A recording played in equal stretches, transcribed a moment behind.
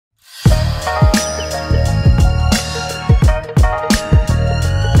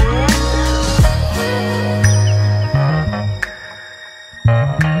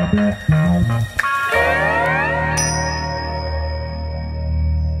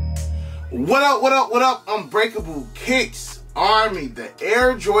What up, what up, what up, Unbreakable Kicks Army? The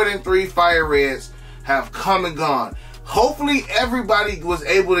Air Jordan 3 Fire Reds have come and gone. Hopefully everybody was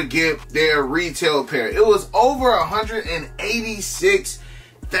able to get their retail pair. It was over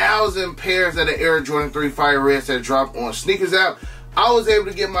 186,000 pairs of the Air Jordan 3 Fire Reds that dropped on Sneakers app. I was able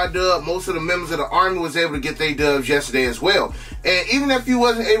to get my dub. Most of the members of the Army was able to get their dubs yesterday as well. And even if you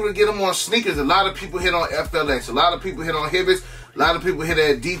wasn't able to get them on sneakers, a lot of people hit on FLX, a lot of people hit on Hibbits, a lot of people hit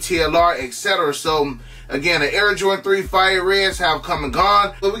at DTLR, etc. So, again, the Air Jordan 3 Fire Reds have come and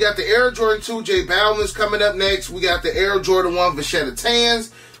gone. But we got the Air Jordan 2 J Balvin's coming up next. We got the Air Jordan 1 Vachetta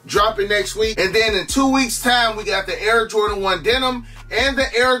Tans dropping next week. And then in 2 weeks' time, we got the Air Jordan 1 Denim and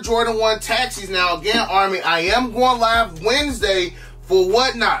the Air Jordan 1 Taxis. Now, again, Army, I am going live Wednesday for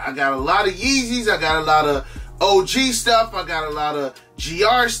Whatnot. I got a lot of Yeezys. I got a lot of OG stuff. I got a lot of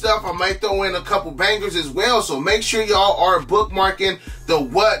GR stuff. I might throw in a couple bangers as well. So make sure y'all are bookmarking the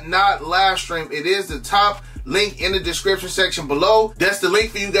Whatnot live stream. It is the top link in the description section below. That's the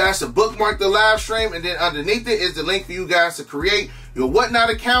link for you guys to bookmark the live stream. And then underneath it is the link for you guys to create your Whatnot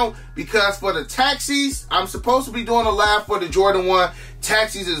account. Because for the taxis, I'm supposed to be doing a live for the Jordan 1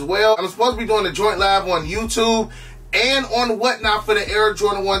 taxis as well. I'm supposed to be doing a joint live on YouTube and on Whatnot for the Air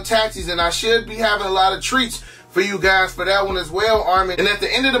Jordan 1 taxis. And I should be having a lot of treats for you guys for that one as well, Army. And at the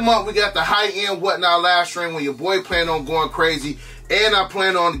end of the month, we got the high-end Whatnot live stream where your boy plan on going crazy. And I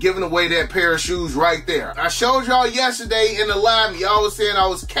plan on giving away that pair of shoes right there. I showed y'all yesterday in the live, y'all was saying I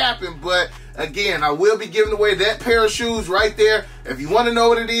was capping, but again, I will be giving away that pair of shoes right there. If you want to know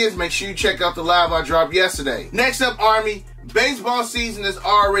what it is, make sure you check out the live I dropped yesterday. Next up, Army, baseball season is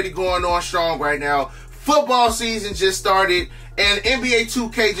already going on strong right now. Football season just started, and NBA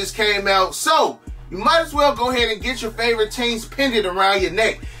 2K just came out. So, you might as well go ahead and get your favorite team's pendant around your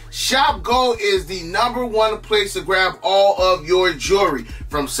neck. Shop Gold is the #1 place to grab all of your jewelry.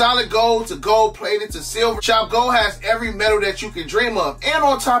 From solid gold to gold plated to silver, Shop Gold has every metal that you can dream of. And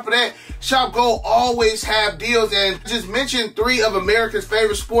on top of that, Shop Gold always have deals. And just mention 3 of America's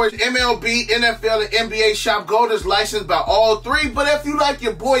favorite sports, MLB, NFL, and NBA. Shop Gold is licensed by all 3. But if you like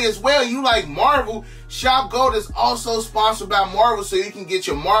your boy as well, you like Marvel, Shop Gold is also sponsored by Marvel, so you can get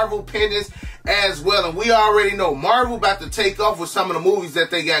your Marvel pendants as well. And we already know Marvel about to take off with some of the movies that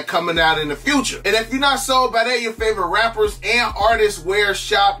they got coming out in the future. And if you're not sold by that, your favorite rappers and artists wear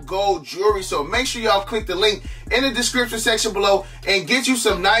Shop Gold jewelry. So make sure y'all click the link in the description section below and get you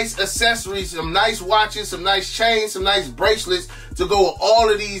some nice accessories, some nice watches, some nice chains, some nice bracelets to go with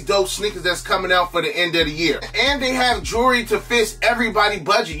all of these dope sneakers that's coming out for the end of the year. And they have jewelry to fit everybody's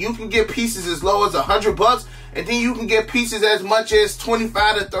budget. You can get pieces as low as $100, and then you can get pieces as much as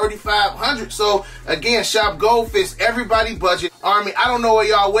 $2,500 to $3,500. So again, Shop Gold fits everybody's budget. Army, I don't know what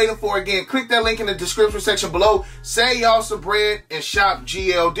y'all waiting for. Again, click that link in the description section below. Save y'all some bread and shop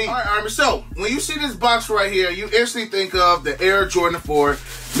GLD. All right, Army. So when you see this box right here, you instantly think of the Air Jordan 4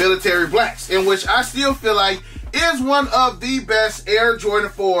 Military Blacks, in which I still feel like is one of the best Air Jordan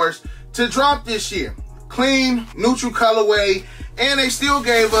 4s to drop this year. Clean, neutral colorway, and they still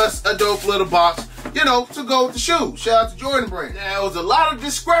gave us a dope little box, you know, to go with the shoe. Shout out to Jordan Brand. Now, there was a lot of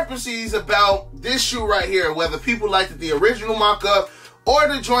discrepancies about this shoe right here, whether people liked the original mock-up or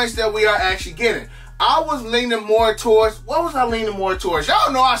the joints that we are actually getting. I was leaning more towards, what was I leaning more towards?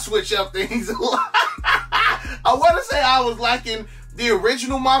 Y'all know I switch up things a lot. I want to say I was liking the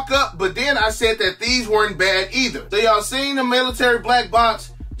original mock-up, but then I said that these weren't bad either. So y'all seen the Military Black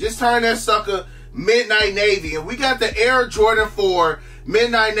box? Just turn that sucker Midnight Navy. And we got the Air Jordan 4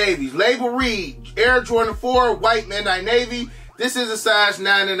 Midnight Navies. Label read, Air Jordan 4 White Midnight Navy. This is a size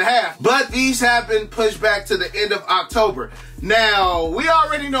 9.5. But these have been pushed back to the end of October. Now, we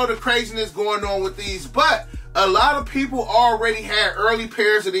already know the craziness going on with these, but a lot of people already had early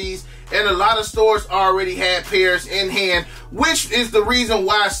pairs of these, and a lot of stores already had pairs in hand, which is the reason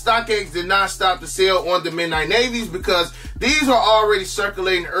why StockX did not stop the sale on the Midnight Navies, because these are already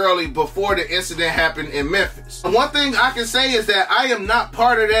circulating early before the incident happened in Memphis. And one thing I can say is that I am not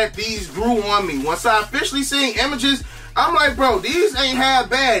part of that. These grew on me. Once I officially seen images, I'm like, bro, these ain't half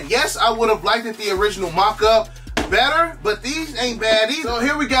bad. Yes, I would have liked it the original mock-up better, but these ain't bad either. So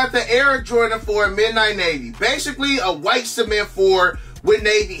here we got the Air Jordan 4 Midnight Navy. Basically a white cement 4 with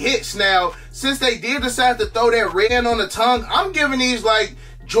navy hits. Now, since they did decide to throw that red on the tongue, I'm giving these like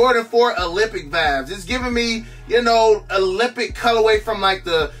Jordan 4 Olympic vibes. It's giving me, you know, Olympic colorway from like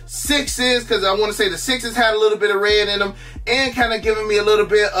the 6s, because I want to say the 6s had a little bit of red in them, and kind of giving me a little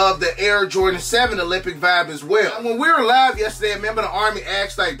bit of the Air Jordan 7 Olympic vibe as well. And when we were live yesterday, I remember the Army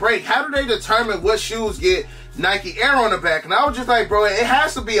asked like, Break, how do they determine what shoes get Nike Air on the back? And I was just like, bro, it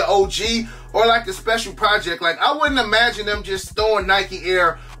has to be an OG or like a special project. Like, I wouldn't imagine them just throwing Nike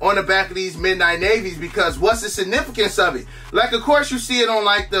Air on the back of these Midnight Navies, because what's the significance of it? Like, of course you see it on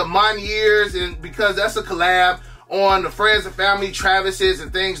like the Moniers, and because that's a collab on the Friends and Family Travis's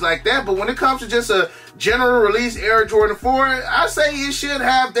and things like that. But when it comes to just a general release Air Jordan 4, I say it should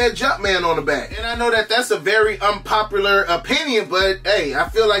have that Jumpman on the back. And I know that that's a very unpopular opinion, but hey, I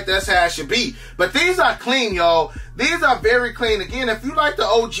feel like that's how it should be. But these are clean, y'all. These are very clean. Again, if you like the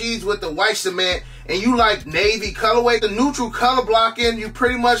OGs with the white cement and you like navy colorway, the neutral color blocking, you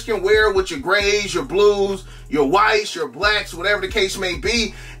pretty much can wear it with your grays, your blues, your whites, your blacks, whatever the case may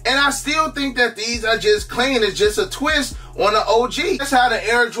be. And I still think that these are just clean. It's just a twist on the OG. That's how the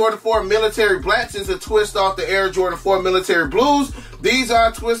Air Jordan 4 Military Blacks is a twist off the Air Jordan 4 Military Blues. These are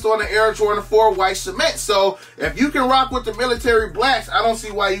a twist on the Air Jordan 4 White Cement. So if you can rock with the Military Blacks, I don't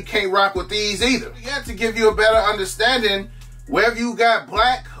see why you can't rock with these either. Yet, to give you a better understanding, wherever you got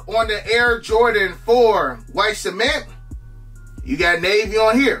black on the Air Jordan 4 White Cement, you got navy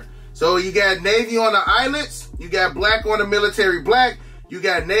on here. So you got navy on the eyelets, you got black on the Military Black, you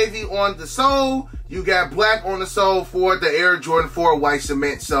got navy on the sole, you got black on the sole for the Air Jordan 4 White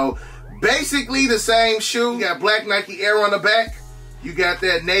Cement. So basically the same shoe. You got black Nike Air on the back, you got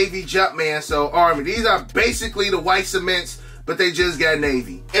that navy Jumpman. So Army, these are basically the white cements, but they just got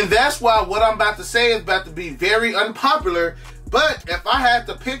navy. And that's why what I'm about to say is about to be very unpopular. But if I had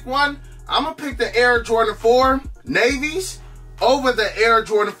to pick one, I'm gonna pick the Air Jordan 4 navies over the Air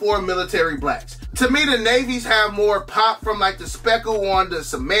Jordan 4 Military Blacks. To me, the navies have more pop from like the speckle on the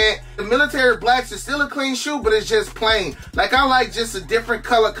cement. The Military Blacks is still a clean shoe, but it's just plain. Like, I like just the different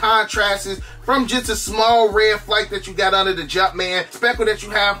color contrasts from just a small red flake that you got under the Jumpman, speckle that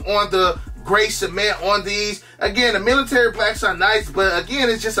you have on the gray cement on these. Again, the Military Blacks are nice, but again,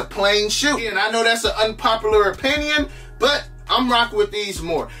 it's just a plain shoe. And I know that's an unpopular opinion, but I'm rocking with these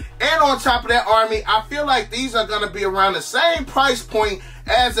more. And on top of that, Army, I feel like these are going to be around the same price point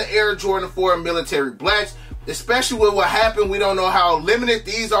as the Air Jordan 4 Military Blacks, especially with what happened. We don't know how limited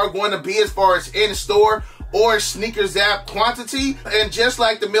these are going to be as far as in-store or sneaker zap quantity. And just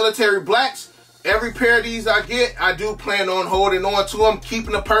like the Military Blacks, every pair of these I get, I do plan on holding on to them,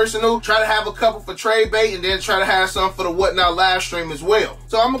 keeping it personal, try to have a couple for trade bait, and then try to have some for the Whatnot live stream as well.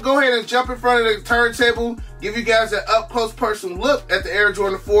 So I'm going to go ahead and jump in front of the turntable, give you guys an up-close personal look at the Air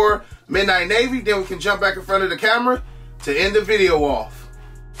Jordan 4 Midnight Navy, then we can jump back in front of the camera to end the video off.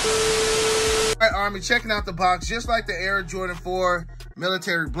 Alright, Army, checking out the box. Just like the Air Jordan 4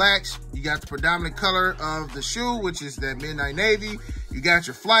 Military Blacks, you got the predominant color of the shoe, which is that Midnight Navy. You got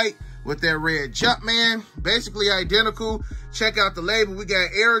your flight with that red Jumpman, basically identical. Check out the label. We got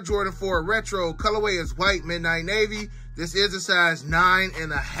Air Jordan 4 Retro. Colorway is white, Midnight Navy. This is a size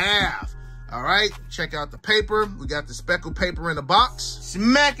 9.5. All right, check out the paper. We got the speckle paper in the box.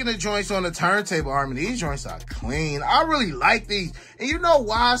 Smacking the joints on the turntable, Army. These joints are clean. I really like these. And you know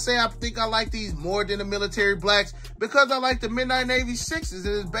why I say I think I like these more than the Military Blacks? Because I like the Midnight Navy 6s.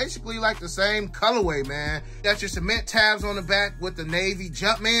 It's basically like the same colorway, man. Got your cement tabs on the back with the navy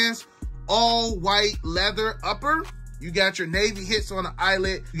Jumpmans. All white leather upper. You got your navy hits on the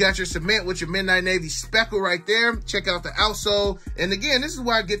eyelet. You got your cement with your Midnight Navy speckle right there. Check out the outsole. And again, this is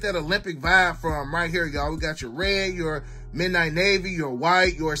where I get that Olympic vibe from right here, y'all. We got your red, your Midnight Navy, your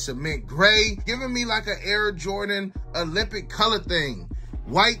white, your cement gray. Giving me like an Air Jordan Olympic color thing.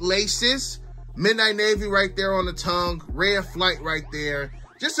 White laces, Midnight Navy right there on the tongue, red flight right there.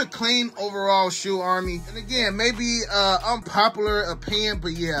 Just a clean overall shoe, Army. And again, maybe unpopular opinion,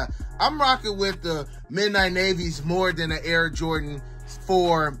 but yeah, I'm rocking with the Midnight Navies more than the Air Jordan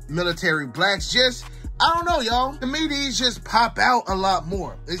 4 Military Blacks. Just, I don't know, y'all. To me, these just pop out a lot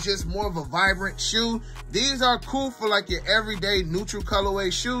more. It's just more of a vibrant shoe. These are cool for like your everyday neutral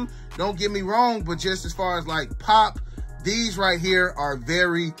colorway shoe. Don't get me wrong, but just as far as like pop, these right here are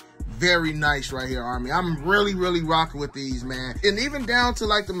very nice right here, Army. I'm really rocking with these, man. And even down to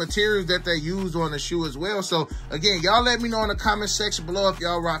like the materials that they use on the shoe as well. So again, y'all let me know in the comment section below if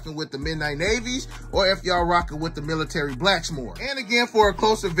y'all rocking with the Midnight Navies or if y'all rocking with the Military Blacks more. And again, for a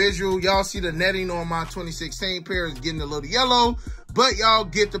closer visual, y'all see the netting on my 2016 pair is getting a little yellow, but y'all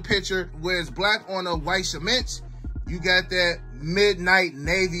get the picture where it's black on the white cements. You got that Midnight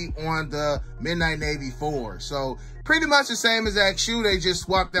Navy on the Midnight Navy 4. So pretty much the same exact shoe. They just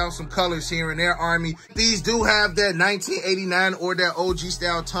swapped out some colors here and there, Army. These do have that 1989 or that OG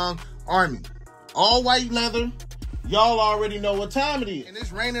style tongue, Army. All white leather. Y'all already know what time it is. And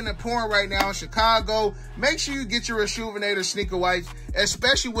it's raining and pouring right now in Chicago. Make sure you get your Rejuvenator sneaker wipes,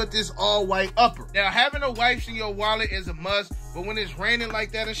 especially with this all white upper. Now, having the wipes in your wallet is a must. But when it's raining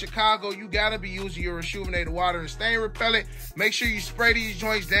like that in Chicago, you gotta be using your Rejuvenator water and stain repellent. Make sure you spray these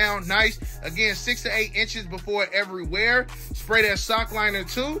joints down nice. Again, 6 to 8 inches before every wear. Spray that sock liner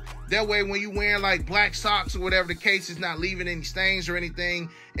too. That way when you wearing like black socks or whatever the case, it's not leaving any stains or anything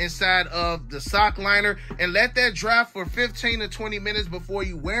inside of the sock liner. And let that dry for 15 to 20 minutes before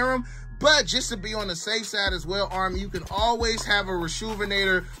you wear them. But just to be on the safe side as well, Army, you can always have a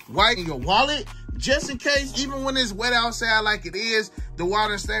Rejuvenator wipe in your wallet, just in case, even when it's wet outside like it is, the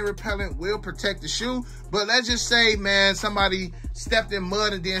water and stain repellent will protect the shoe. But let's just say, man, somebody stepped in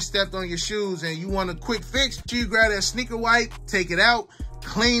mud and then stepped on your shoes and you want a quick fix. You grab that sneaker wipe, take it out,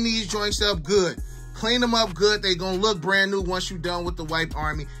 clean these joints up good. Clean them up good. They're going to look brand new once you're done with the wipe,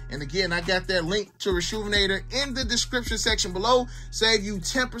 Army. And again, I got that link to Rejuvenator in the description section below. Save you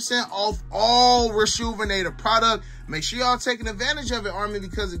 10% off all Rejuvenator product. Make sure y'all taking advantage of it, Army,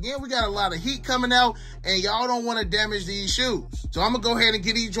 because again, we got a lot of heat coming out and y'all don't want to damage these shoes. So I'm going to go ahead and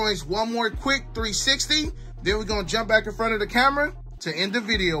get these joints one more quick 360. Then we're going to jump back in front of the camera to end the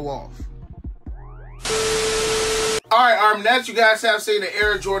video off. All right, Army, now that you guys have seen the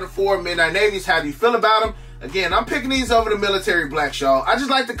Air Jordan 4 Midnight Navies, how do you feel about them? Again, I'm picking these over the military blacks, y'all. I just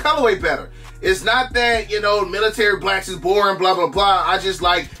like the colorway better. It's not that, you know, military blacks is boring, blah, blah, blah. I just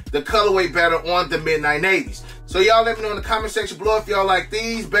like the colorway better on the Midnight Navies. So y'all let me know in the comment section below if y'all like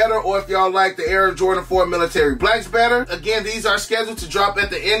these better or if y'all like the Air Jordan 4 Military Blacks better. Again, these are scheduled to drop at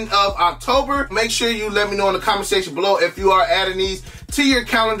the end of October. Make sure you let me know in the comment section below if you are adding these to your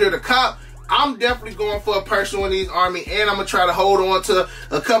calendar to cop. I'm definitely going for a personal in these, Army, and I'm going to try to hold on to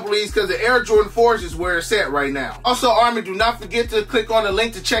a couple of these because the Air Jordan 4s is where it's at right now. Also, Army, do not forget to click on the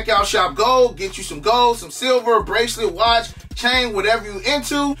link to check out Shop Gold. Get you some gold, some silver, bracelet, watch, chain, whatever you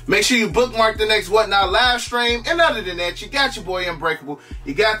into. Make sure you bookmark the next Whatnot live stream. And other than that, you got your boy Unbreakable.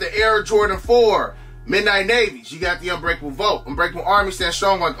 You got the Air Jordan 4 Midnight Navies. You got the Unbreakable Vote. Unbreakable Army, stand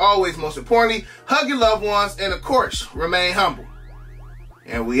strong like always. Most importantly, hug your loved ones and, of course, remain humble.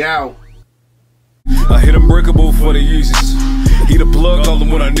 And we out. I hit Unbreakable for the Yeezys. He the plug, call him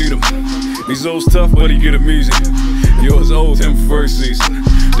when I need him. These old's tough, but he get him easy. Yours old, him first season.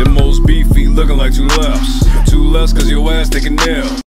 Them most beefy, looking like 2 lefts. 2 lefts, cause your ass taking nail.